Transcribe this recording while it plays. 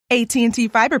AT&T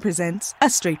Fiber presents a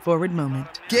straightforward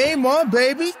moment. Game on,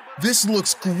 baby. This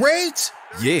looks great.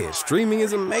 Yeah, streaming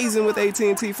is amazing with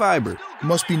AT&T Fiber.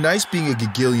 Must be nice being a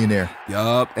gigillionaire.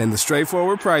 Yup, and the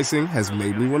straightforward pricing has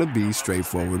made me want to be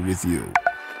straightforward with you.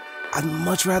 I'd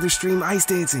much rather stream Ice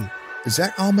Dancing. Is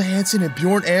that Alma Hansen and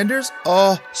Bjorn Anders?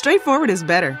 Straightforward is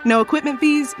better. No equipment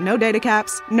fees, no data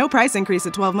caps, no price increase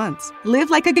at 12 months. Live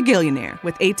like a gigillionaire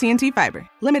with AT&T Fiber.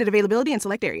 Limited availability in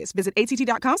select areas. Visit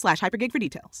att.com/hypergig for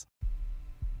details.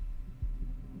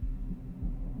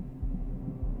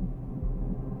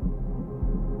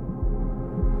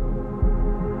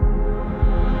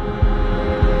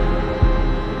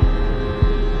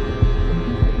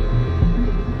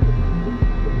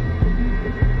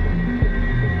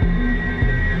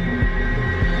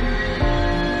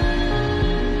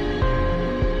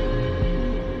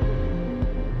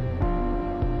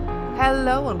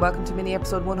 Hello and welcome to mini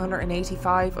episode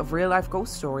 185 of Real Life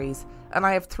Ghost Stories, and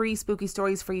I have 3 spooky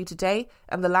stories for you today,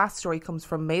 and the last story comes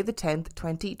from May the 10th,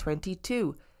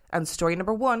 2022, and story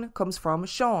number 1 comes from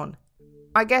Sean.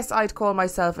 I guess I'd call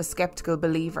myself a skeptical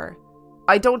believer.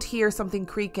 I don't hear something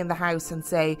creak in the house and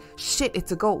say, shit,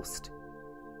 it's a ghost.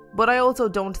 But I also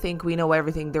don't think we know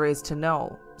everything there is to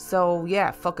know, so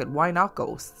yeah, fuck it, why not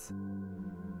ghosts?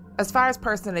 As far as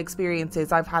personal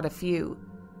experiences, I've had a few.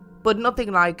 But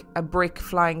nothing like a brick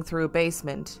flying through a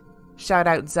basement, shout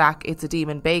out Zach, it's a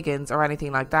demon Bagans, or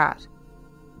anything like that.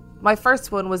 My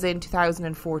first one was in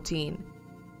 2014.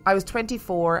 I was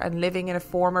 24 and living in a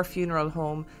former funeral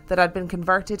home that had been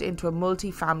converted into a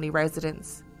multi-family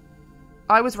residence.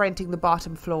 I was renting the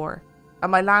bottom floor,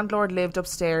 and my landlord lived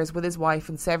upstairs with his wife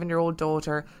and 7-year-old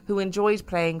daughter who enjoyed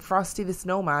playing Frosty the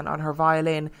Snowman on her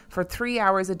violin for 3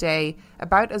 hours a day,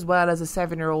 about as well as a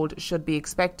 7-year-old should be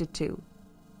expected to.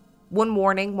 One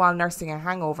morning, while nursing a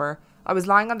hangover, I was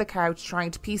lying on the couch trying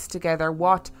to piece together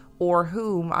what or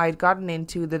whom I had gotten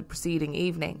into the preceding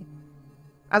evening.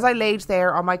 As I laid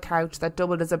there on my couch that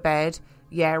doubled as a bed,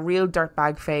 yeah, real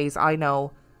dirtbag phase, I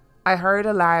know, I heard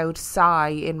a loud sigh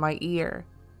in my ear,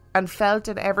 and felt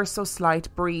an ever so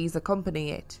slight breeze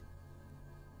accompany it.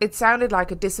 It sounded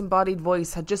like a disembodied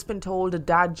voice had just been told a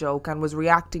dad joke and was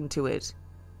reacting to it.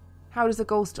 How does a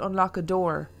ghost unlock a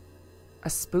door? A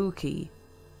spooky.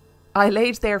 I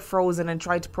laid there frozen and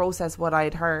tried to process what I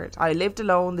had heard. I lived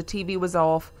alone, the TV was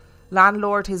off,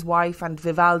 landlord, his wife and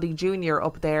Vivaldi Jr.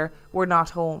 up there were not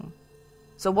home.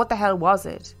 So what the hell was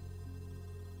it?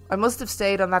 I must have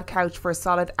stayed on that couch for a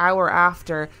solid hour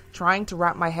after, trying to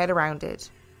wrap my head around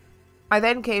it. I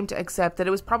then came to accept that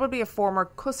it was probably a former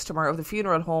customer of the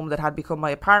funeral home that had become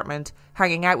my apartment,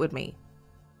 hanging out with me.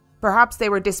 Perhaps they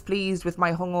were displeased with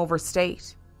my hungover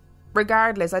state.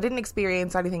 Regardless, I didn't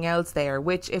experience anything else there,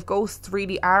 which, if ghosts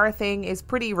really are a thing, is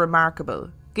pretty remarkable,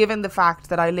 given the fact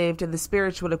that I lived in the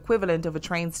spiritual equivalent of a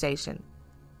train station.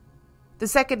 The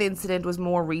second incident was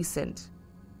more recent.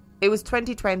 It was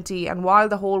 2020, and while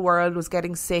the whole world was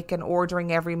getting sick and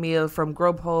ordering every meal from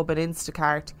Grubhub and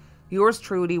Instacart, yours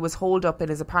truly was holed up in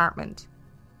his apartment.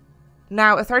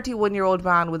 Now, a 31-year-old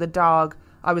man with a dog,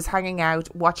 I was hanging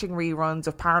out, watching reruns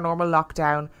of Paranormal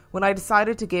Lockdown, when I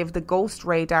decided to give the Ghost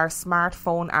Radar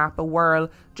smartphone app a whirl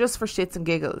just for shits and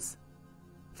giggles.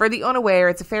 For the unaware,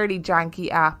 it's a fairly janky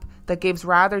app that gives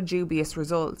rather dubious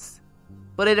results.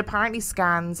 But it apparently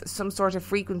scans some sort of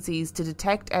frequencies to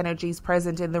detect energies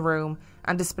present in the room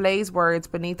and displays words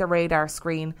beneath a radar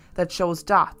screen that shows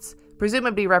dots,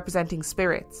 presumably representing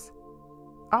spirits.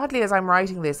 Oddly, as I'm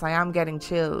writing this, I am getting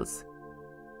chills.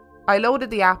 I loaded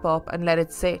the app up and let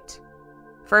it sit.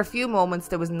 For a few moments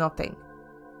there was nothing.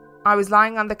 I was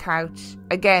lying on the couch,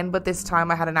 again, but this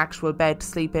time I had an actual bed to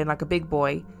sleep in like a big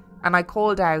boy, and I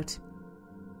called out,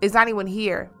 "Is anyone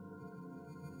here?"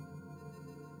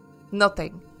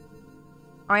 Nothing.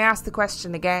 I asked the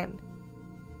question again.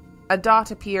 A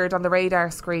dot appeared on the radar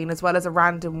screen as well as a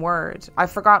random word. I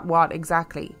forgot what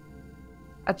exactly.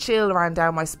 A chill ran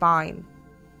down my spine.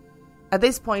 At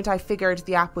this point I figured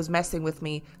the app was messing with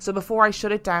me, so before I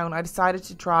shut it down I decided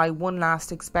to try one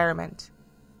last experiment.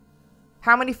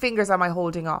 "How many fingers am I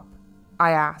holding up?"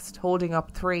 I asked, holding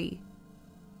up 3.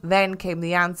 Then came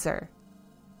the answer.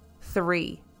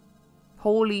 3.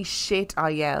 Holy shit,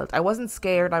 I yelled. I wasn't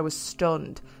scared, I was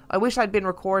stunned. I wish I'd been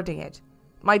recording it.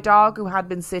 My dog, who had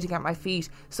been sitting at my feet,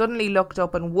 suddenly looked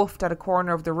up and woofed at a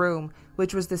corner of the room,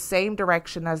 which was the same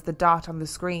direction as the dot on the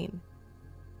screen.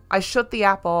 I shut the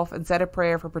app off and said a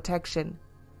prayer for protection.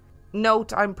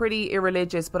 Note, I'm pretty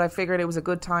irreligious, but I figured it was a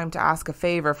good time to ask a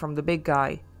favour from the big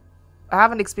guy. I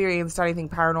haven't experienced anything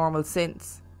paranormal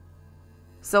since.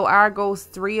 So are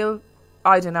ghosts real?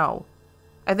 I don't know.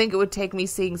 I think it would take me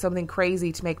seeing something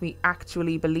crazy to make me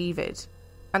actually believe it.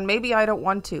 And maybe I don't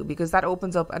want to, because that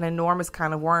opens up an enormous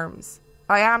can of worms.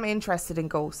 I am interested in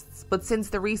ghosts, but since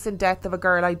the recent death of a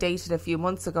girl I dated a few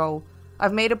months ago,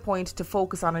 I've made a point to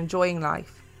focus on enjoying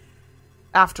life.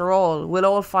 After all, we'll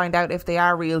all find out if they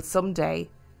are real someday,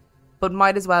 but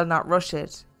might as well not rush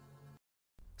it.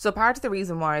 So part of the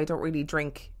reason why I don't really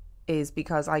drink is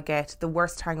because I get the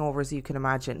worst hangovers you can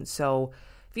imagine. So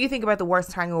if you think about the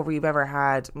worst hangover you've ever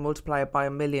had, multiply it by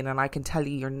 1,000,000, and I can tell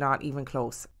you you're not even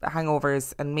close. The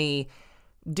hangovers and me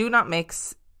do not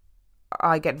mix.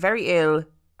 I get very ill.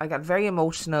 I get very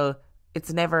emotional.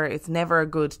 It's never a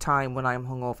good time when I'm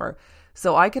hungover.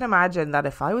 So I can imagine that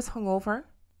if I was hungover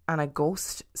and a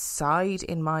ghost sighed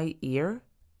in my ear,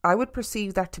 I would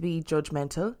perceive that to be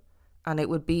judgmental, and it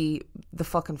would be the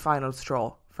fucking final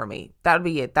straw for me. That would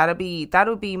be it. That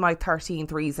would be my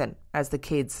 13th reason, as the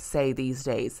kids say these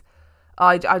days.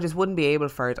 I just wouldn't be able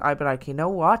for it. I'd be like, you know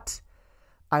what?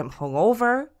 I'm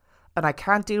hungover and I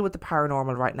can't deal with the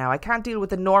paranormal right now. I can't deal with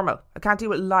the normal. I can't deal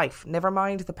with life. Never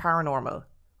mind the paranormal.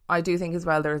 I do think as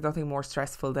well there's nothing more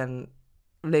stressful than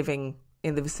living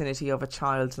in the vicinity of a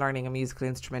child learning a musical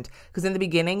instrument. Because in the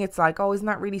beginning it's like, oh, isn't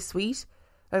that really sweet?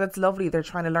 Like, that's lovely. They're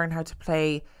trying to learn how to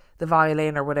play the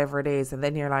violin or whatever it is. And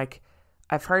then you're like,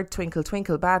 I've heard Twinkle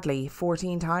Twinkle badly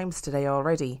 14 times today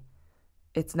already.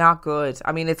 It's not good.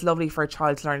 I mean, it's lovely for a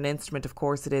child to learn an instrument, of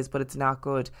course it is, but it's not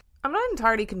good. I'm not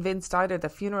entirely convinced either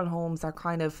that funeral homes are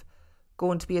kind of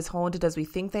going to be as haunted as we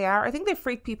think they are. I think they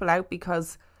freak people out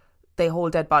because they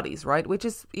hold dead bodies, right? Which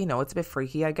is, you know, it's a bit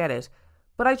freaky, I get it.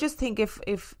 But I just think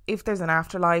if there's an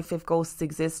afterlife, if ghosts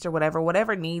exist or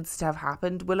whatever needs to have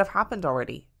happened will have happened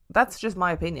already. That's just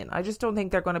my opinion. I just don't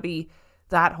think they're going to be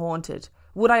that haunted.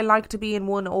 Would I like to be in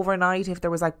one overnight if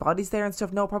there was like bodies there and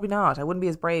stuff? No, probably not. I wouldn't be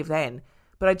as brave then.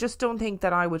 But I just don't think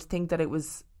that I would think that it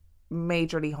was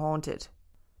majorly haunted.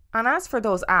 And as for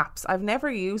those apps, I've never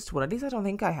used one. At least I don't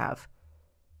think I have.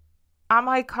 Am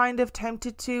I kind of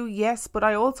tempted to? Yes, but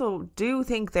I also do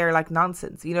think they're like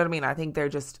nonsense. You know what I mean? I think they're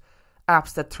just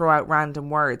apps that throw out random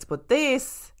words. But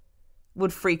this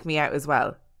would freak me out as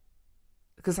well.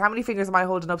 Because how many fingers am I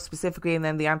holding up specifically and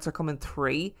then the answer coming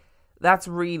 3? That's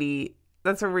a really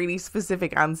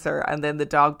specific answer. And then the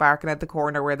dog barking at the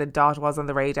corner where the dot was on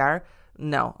the radar.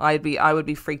 No, I would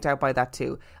be freaked out by that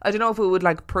too. I don't know if it would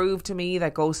like prove to me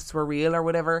that ghosts were real or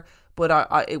whatever, but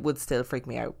it would still freak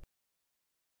me out.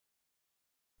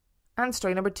 And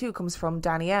story number 2 comes from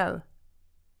Danielle.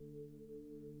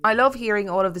 I love hearing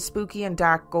all of the spooky and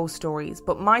dark ghost stories,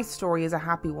 but my story is a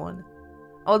happy one.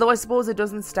 Although I suppose it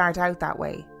doesn't start out that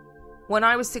way. When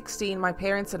I was 16, my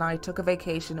parents and I took a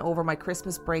vacation over my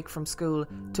Christmas break from school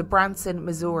to Branson,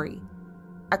 Missouri.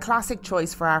 A classic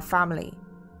choice for our family.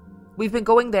 We've been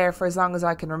going there for as long as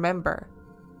I can remember.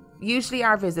 Usually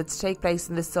our visits take place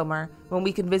in the summer when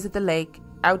we can visit the lake,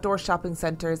 outdoor shopping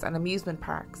centres and amusement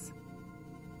parks.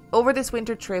 Over this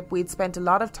winter trip, we'd spent a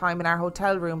lot of time in our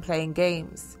hotel room playing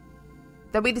games.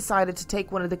 Then we decided to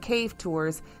take one of the cave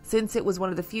tours since it was one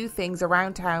of the few things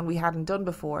around town we hadn't done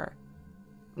before.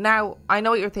 Now, I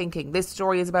know what you're thinking, this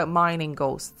story is about mining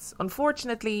ghosts.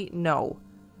 Unfortunately, no.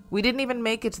 We didn't even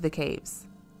make it to the caves.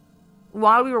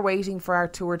 While we were waiting for our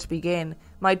tour to begin,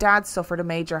 my dad suffered a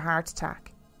major heart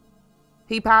attack.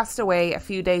 He passed away a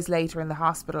few days later in the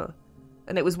hospital,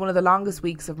 and it was one of the longest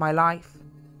weeks of my life.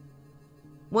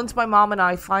 Once my mom and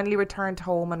I finally returned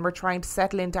home and were trying to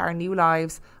settle into our new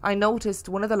lives, I noticed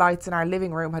one of the lights in our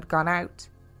living room had gone out.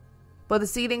 But the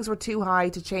ceilings were too high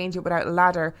to change it without a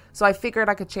ladder, so I figured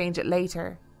I could change it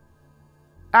later.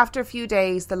 After a few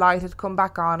days, the light had come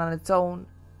back on its own.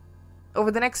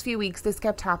 Over the next few weeks, this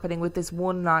kept happening with this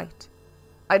one light.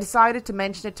 I decided to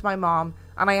mention it to my mom,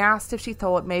 and I asked if she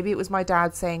thought maybe it was my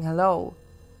dad saying hello.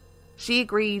 She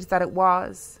agreed that it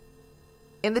was.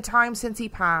 In the time since he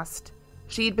passed,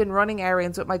 she had been running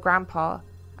errands with my grandpa,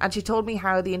 and she told me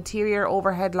how the interior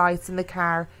overhead lights in the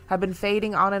car had been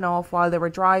fading on and off while they were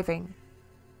driving.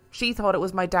 She thought it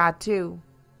was my dad too.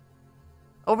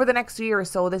 Over the next year or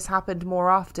so, this happened more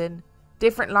often.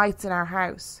 Different lights in our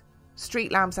house.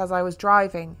 Street lamps as I was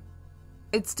driving.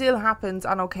 It still happens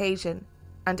on occasion,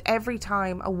 and every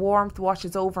time a warmth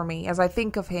washes over me as I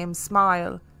think of him,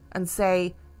 smile, and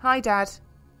say, "Hi, Dad."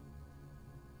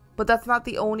 But that's not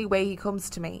the only way he comes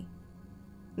to me.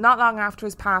 Not long after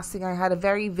his passing, I had a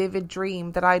very vivid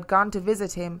dream that I had gone to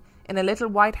visit him in a little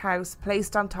white house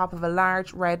placed on top of a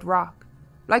large red rock,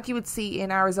 like you would see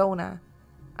in Arizona,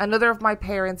 another of my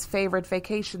parents' favourite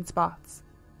vacation spots.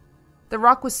 The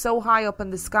rock was so high up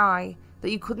in the sky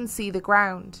that you couldn't see the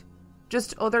ground,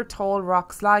 just other tall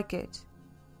rocks like it.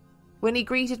 When he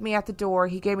greeted me at the door,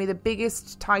 he gave me the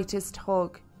biggest, tightest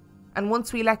hug, and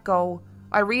once we let go,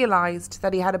 I realised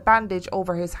that he had a bandage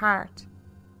over his heart,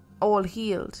 all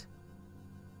healed.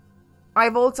 I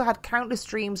have also had countless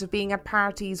dreams of being at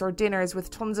parties or dinners with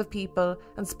tons of people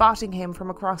and spotting him from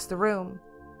across the room.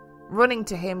 Running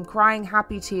to him, crying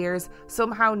happy tears,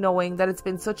 somehow knowing that it's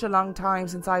been such a long time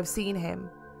since I've seen him.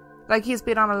 Like he's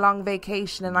been on a long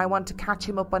vacation and I want to catch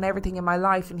him up on everything in my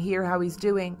life and hear how he's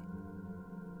doing.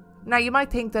 Now you might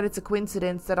think that it's a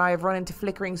coincidence that I have run into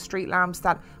flickering street lamps,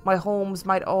 that my homes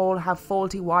might all have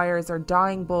faulty wires or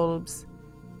dying bulbs,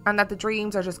 and that the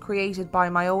dreams are just created by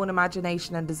my own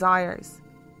imagination and desires.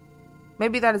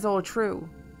 Maybe that is all true.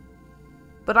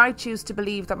 But I choose to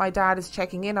believe that my dad is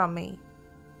checking in on me,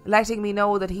 letting me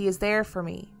know that he is there for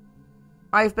me.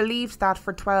 I have believed that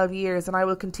for 12 years and I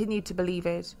will continue to believe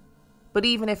it. But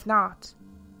even if not,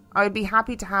 I would be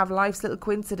happy to have life's little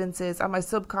coincidences and my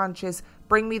subconscious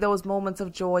bring me those moments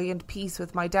of joy and peace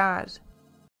with my dad.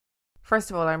 First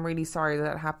of all, I'm really sorry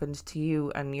that happened to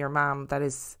you and your mum. That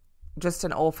is just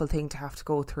an awful thing to have to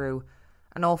go through,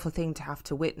 an awful thing to have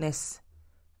to witness,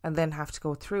 and then have to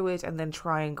go through it and then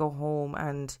try and go home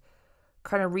and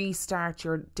kind of restart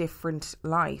your different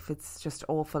life. It's just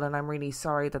awful, and I'm really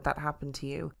sorry that that happened to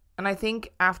you. And I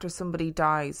think after somebody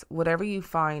dies, whatever you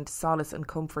find solace and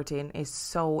comfort in is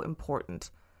so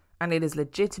important. And it is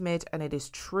legitimate and it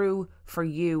is true for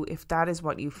you if that is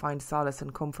what you find solace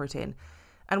and comfort in.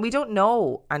 And we don't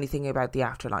know anything about the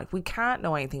afterlife. We can't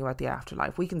know anything about the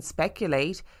afterlife. We can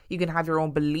speculate. You can have your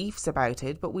own beliefs about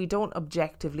it, but we don't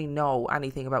objectively know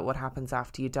anything about what happens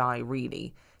after you die,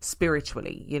 really,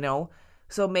 spiritually, you know?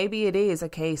 So maybe it is a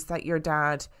case that your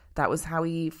dad, that was how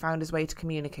he found his way to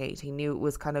communicate. He knew it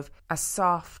was kind of a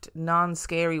soft,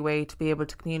 non-scary way to be able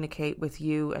to communicate with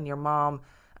you and your mom.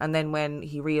 And then when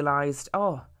he realised,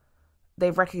 oh,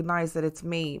 they've recognised that it's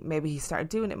me, maybe he started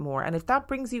doing it more. And if that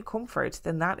brings you comfort,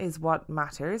 then that is what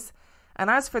matters. And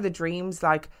as for the dreams,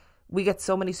 like, we get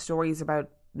so many stories about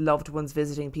loved ones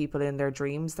visiting people in their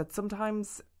dreams that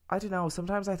sometimes, I don't know,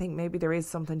 sometimes I think maybe there is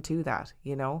something to that,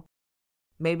 you know?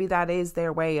 Maybe that is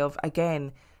their way of,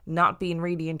 again, not being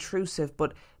really intrusive,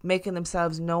 but making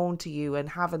themselves known to you and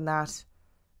having that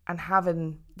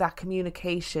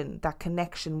communication, that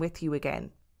connection with you again.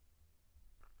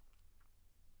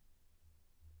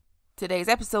 Today's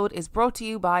episode is brought to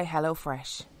you by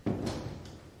HelloFresh.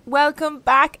 Welcome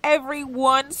back,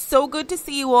 everyone. So good to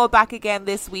see you all back again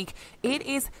this week. It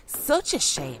is such a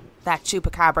shame that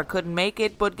Chupacabra couldn't make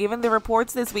it, but given the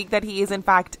reports this week that he is in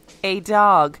fact a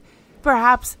dog,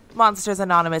 perhaps Monsters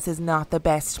Anonymous is not the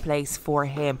best place for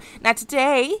him. Now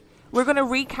today, we're going to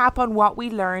recap on what we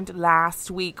learned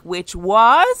last week, which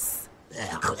was...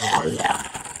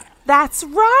 That's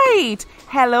right!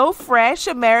 HelloFresh,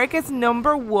 America's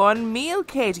 #1 meal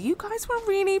kit. You guys were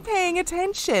really paying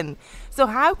attention. So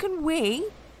how can we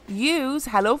use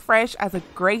HelloFresh as a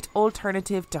great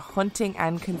alternative to hunting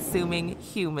and consuming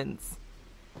humans?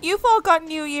 You've all got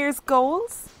New Year's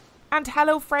goals, and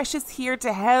HelloFresh is here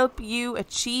to help you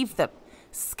achieve them.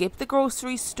 Skip the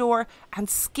grocery store and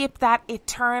skip that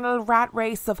eternal rat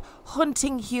race of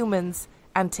hunting humans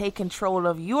and take control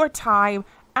of your time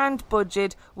and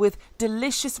budget with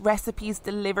delicious recipes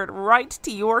delivered right to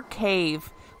your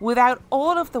cave without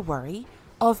all of the worry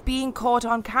of being caught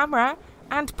on camera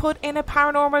and put in a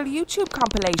paranormal YouTube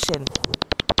compilation.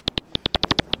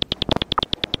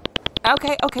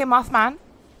 Okay,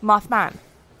 Mothman.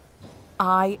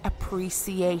 I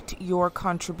appreciate your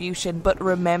contribution, but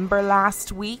remember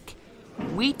last week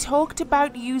we talked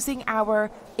about using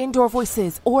our indoor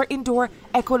voices or indoor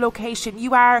echolocation.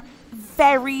 You are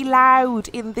very loud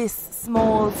in this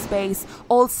small space.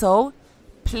 Also,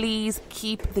 please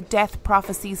keep the death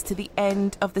prophecies to the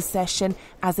end of the session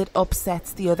as it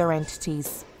upsets the other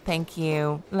entities. Thank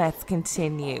you. Let's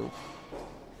continue.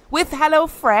 With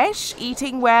HelloFresh,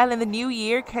 eating well in the new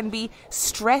year can be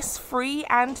stress-free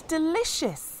and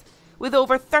delicious. With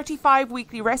over 35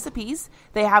 weekly recipes,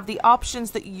 they have the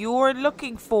options that you're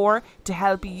looking for to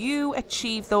help you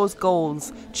achieve those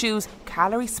goals. Choose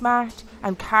calorie smart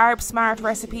and carb smart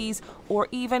recipes, or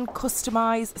even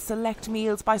customize select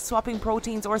meals by swapping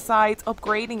proteins or sides,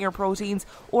 upgrading your proteins,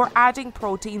 or adding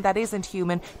protein that isn't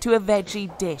human to a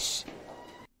veggie dish.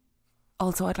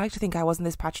 Also, I'd like to think I wasn't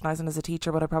this patronising as a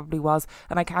teacher, but I probably was.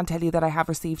 And I can tell you that I have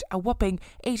received a whopping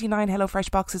 89 HelloFresh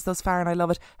boxes thus far, and I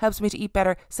love it. Helps me to eat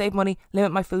better, save money,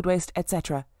 limit my food waste,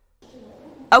 etc.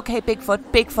 Okay,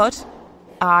 Bigfoot.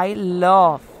 I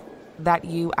love that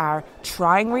you are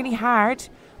trying really hard,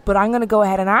 but I'm going to go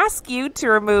ahead and ask you to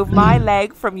remove my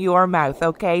leg from your mouth,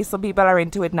 okay? Some people are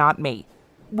into it, not me.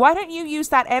 why don't you use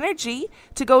that energy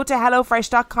to go to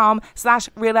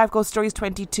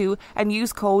hellofresh.com/reallifeghoststories22 and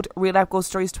use code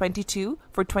reallifeghoststories22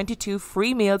 for 22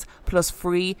 free meals plus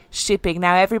free shipping.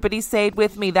 Now everybody say it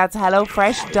with me. That's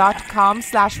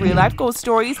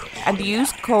hellofresh.com/reallifeghoststories and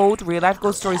use code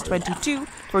reallifeghoststories22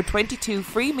 for 22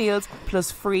 free meals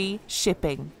plus free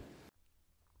shipping.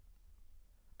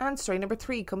 And story number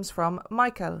 3 comes from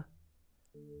Michael.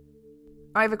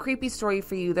 I have a creepy story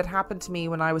for you that happened to me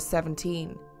when I was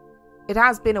 17. It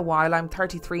has been a while, I'm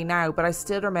 33 now, but I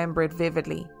still remember it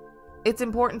vividly. It's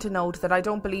important to note that I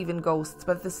don't believe in ghosts,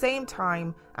 but at the same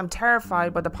time, I'm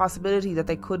terrified by the possibility that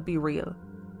they could be real.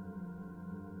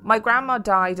 My grandma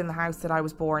died in the house that I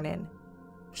was born in.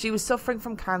 She was suffering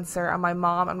from cancer and my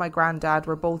mom and my granddad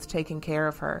were both taking care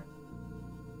of her.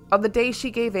 On the day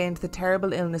she gave in to the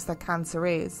terrible illness that cancer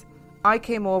is, I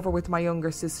came over with my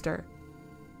younger sister.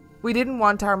 We didn't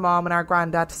want our mom and our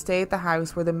granddad to stay at the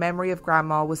house where the memory of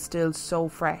grandma was still so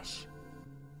fresh.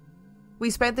 We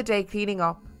spent the day cleaning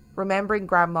up, remembering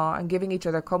grandma and giving each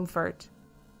other comfort.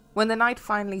 When the night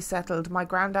finally settled, my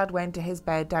granddad went to his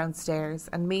bed downstairs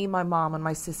and me, my mom and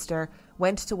my sister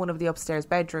went to one of the upstairs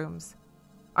bedrooms.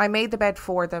 I made the bed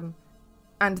for them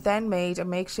and then made a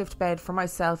makeshift bed for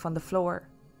myself on the floor.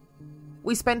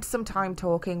 We spent some time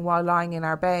talking while lying in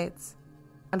our beds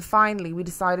and finally we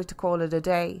decided to call it a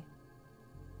day.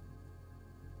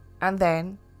 And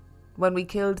then, when we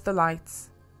killed the lights,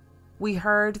 we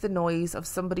heard the noise of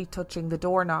somebody touching the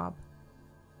doorknob.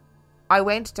 I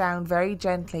went down very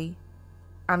gently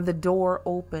and the door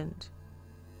opened.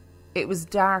 It was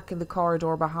dark in the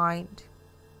corridor behind.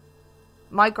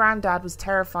 My granddad was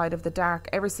terrified of the dark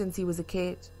ever since he was a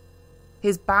kid.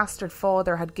 His bastard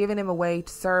father had given him away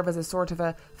to serve as a sort of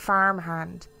a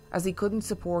farmhand as he couldn't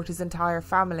support his entire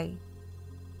family.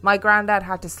 My granddad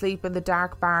had to sleep in the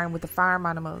dark barn with the farm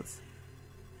animals.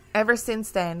 Ever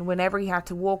since then, whenever he had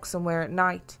to walk somewhere at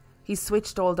night, he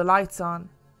switched all the lights on.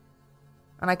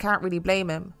 And I can't really blame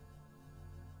him.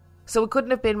 So it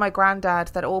couldn't have been my granddad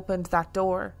that opened that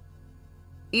door.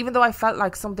 Even though I felt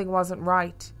like something wasn't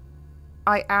right,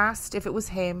 I asked if it was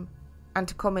him and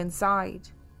to come inside.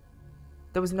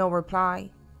 There was no reply.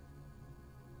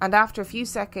 And after a few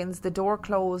seconds, the door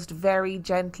closed very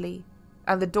gently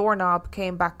and the doorknob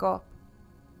came back up.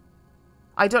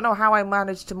 I don't know how I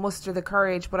managed to muster the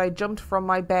courage, but I jumped from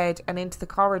my bed and into the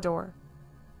corridor.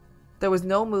 There was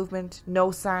no movement, no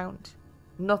sound,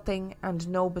 nothing and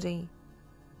nobody.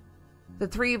 The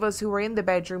three of us who were in the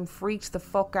bedroom freaked the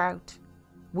fuck out.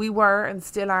 We were and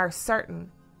still are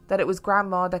certain that it was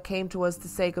Grandma that came to us to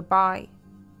say goodbye.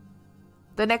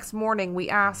 The next morning we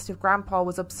asked if Grandpa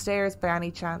was upstairs by any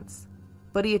chance,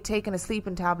 but he had taken a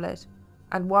sleeping tablet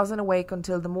and wasn't awake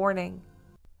until the morning.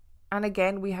 And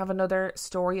again we have another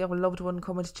story of a loved one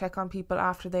coming to check on people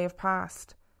after they have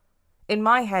passed. In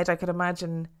my head I could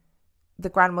imagine the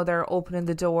grandmother opening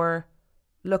the door,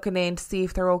 looking in to see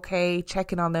if they're okay,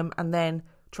 checking on them, and then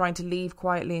trying to leave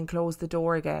quietly and close the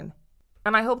door again.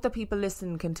 And I hope that people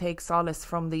listening can take solace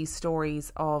from these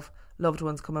stories of loved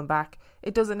ones coming back.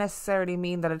 It doesn't necessarily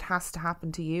mean that it has to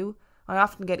happen to you. I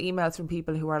often get emails from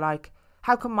people who are like,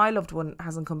 how come my loved one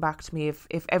hasn't come back to me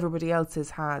if everybody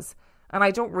else's has? And I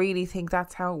don't really think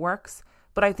that's how it works.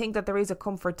 But I think that there is a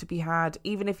comfort to be had,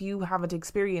 even if you haven't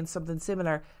experienced something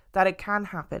similar, that it can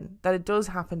happen, that it does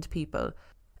happen to people.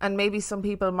 And maybe some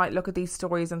people might look at these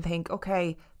stories and think,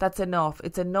 okay, that's enough.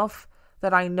 It's enough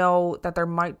that I know that there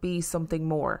might be something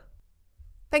more.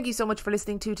 Thank you so much for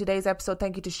listening to today's episode.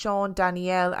 Thank you to Sean,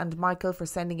 Danielle and Michael for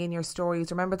sending in your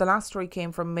stories. Remember, the last story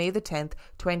came from May the 10th,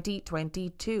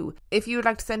 2022. If you would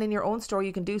like to send in your own story,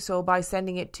 you can do so by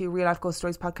sending it to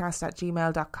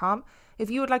reallifeghoststoriespodcast@gmail.com. If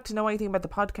you would like to know anything about the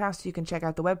podcast, you can check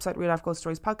out the website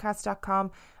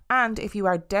reallifeghoststoriespodcast.com. And if you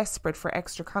are desperate for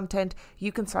extra content,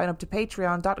 you can sign up to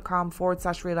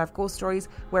patreon.com/reallifeghoststories,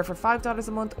 where for $5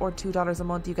 a month or $2 a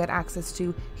month, you get access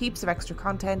to heaps of extra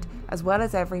content, as well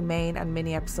as every main and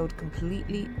mini episode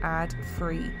completely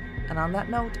ad-free. And on that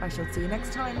note, I shall see you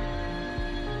next time.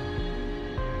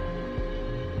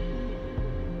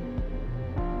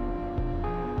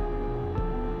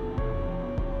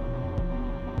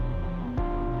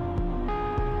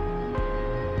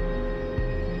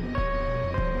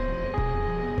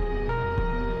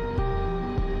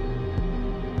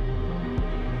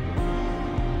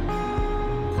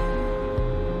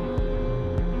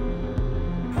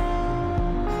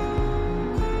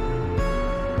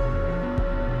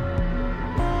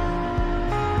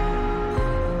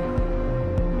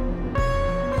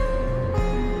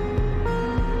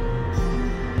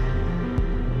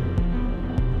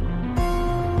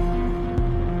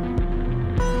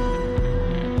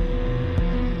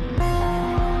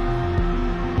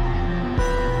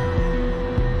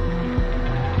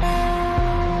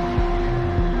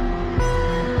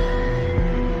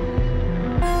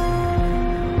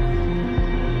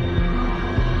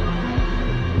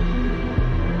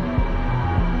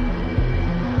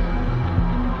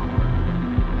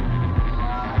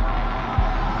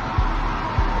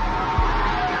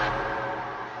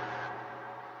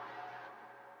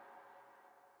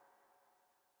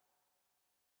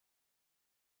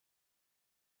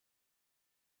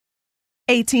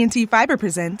 AT&T Fiber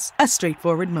presents a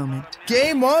straightforward moment.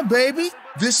 Game on, baby.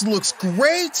 This looks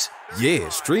great. Yeah,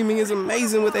 streaming is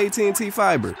amazing with AT&T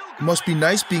Fiber. Must be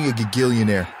nice being a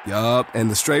gigillionaire. Yup, and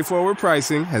the straightforward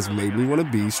pricing has made me want to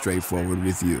be straightforward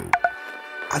with you.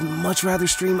 I'd much rather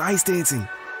stream ice dancing.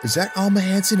 Is that Alma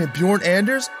Hansen and Bjorn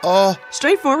Anders?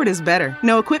 Straightforward is better.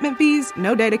 No equipment fees,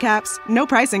 no data caps, no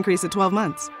price increase at 12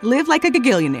 months. Live like a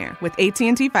gigillionaire with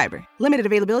AT&T Fiber. Limited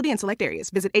availability in select areas.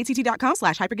 Visit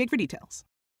att.com/hypergig for details.